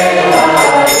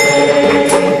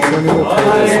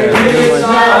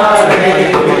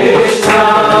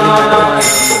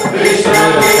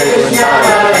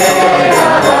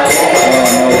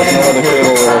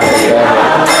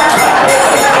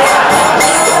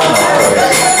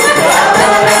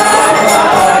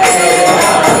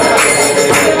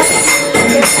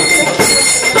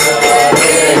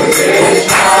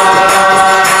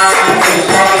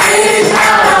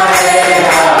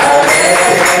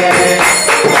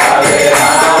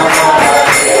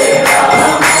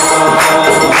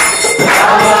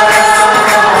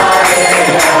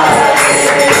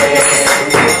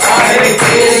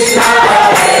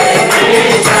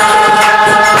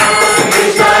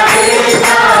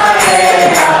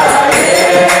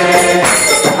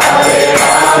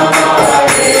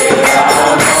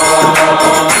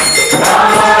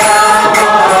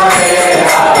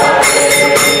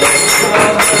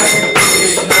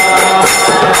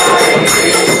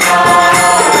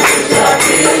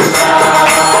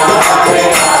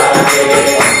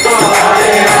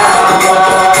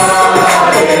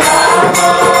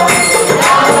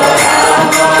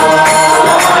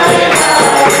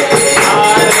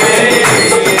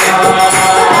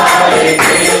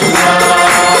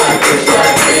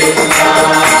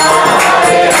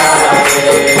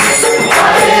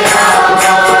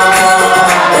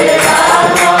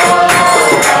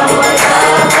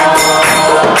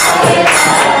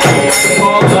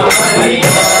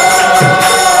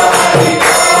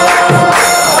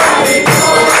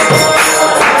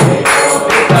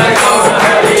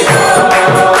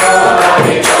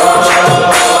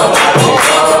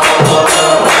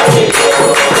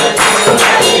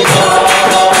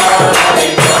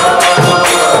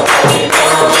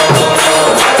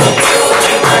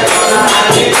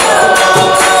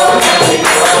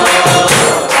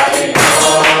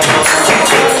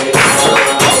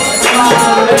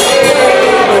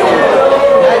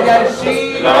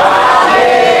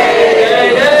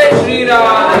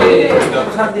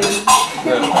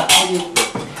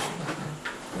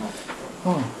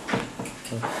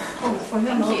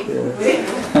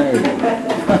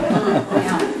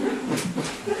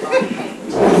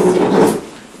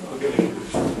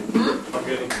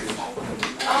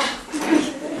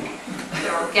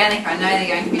Organic, I know they're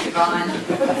going to be divine.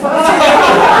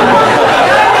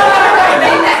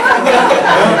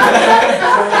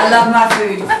 I love my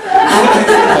food.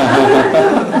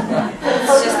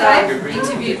 It's just I've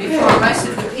interviewed before. Most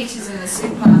of the peaches in the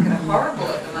supermarket are horrible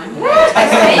at the moment. They don't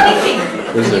taste of anything.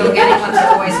 The organic ones are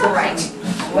always great.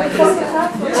 Always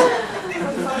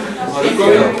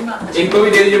इनको भी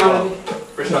दे दीजिए मामा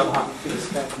प्रसाद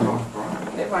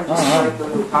Everyone just like the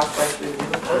little halfway through the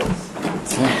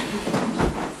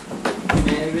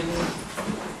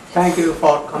Thank you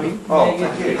for coming. Oh,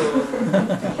 thank you.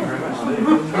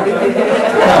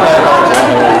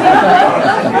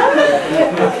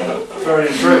 Very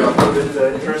intrusive. I thought it was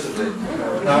intrusively.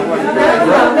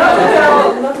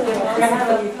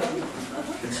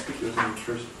 Conspicuous and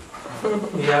intrusive.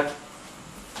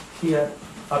 Here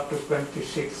up to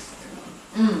 26th.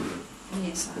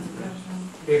 Yes, I've got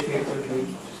If it will be,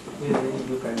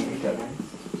 you can eat again.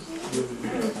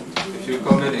 If you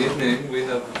come in the evening, we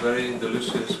have a very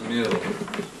delicious meal.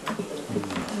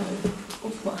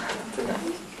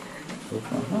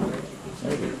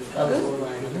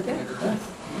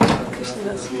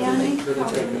 The only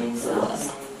problem is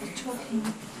talking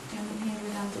down here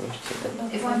without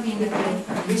it won't be in the green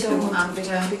until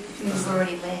after we've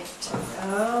already left.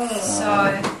 So,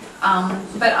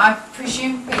 but I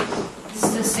presume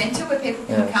just a centre where people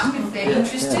can come if they're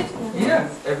interested. Yeah,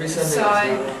 every Sunday.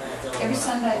 So every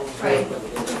Sunday at 3. Okay,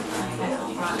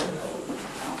 right.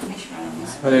 I'll finish running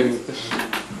this. Hare Krishna.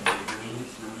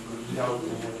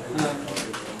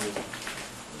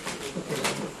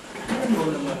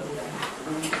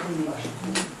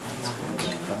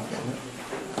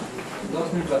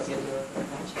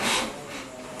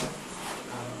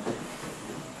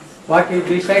 What you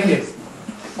decided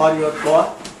for your boy?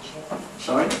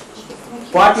 Sorry?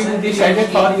 What you decided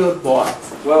for your boy?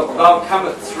 Well, they'll come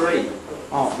at 3.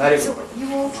 Oh, very good.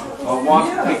 My wife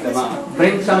will pick them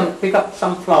up. Pick up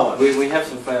some flowers. We have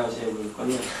some flowers here we've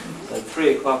got. So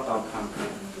 3 o'clock they'll come.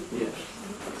 Yes.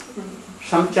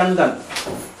 Some chandan.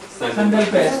 Sandal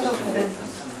paste.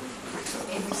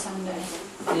 Every Sunday.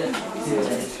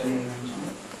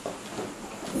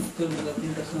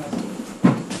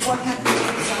 What happens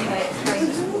every Sunday at 3?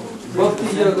 Bhakti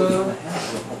yoga,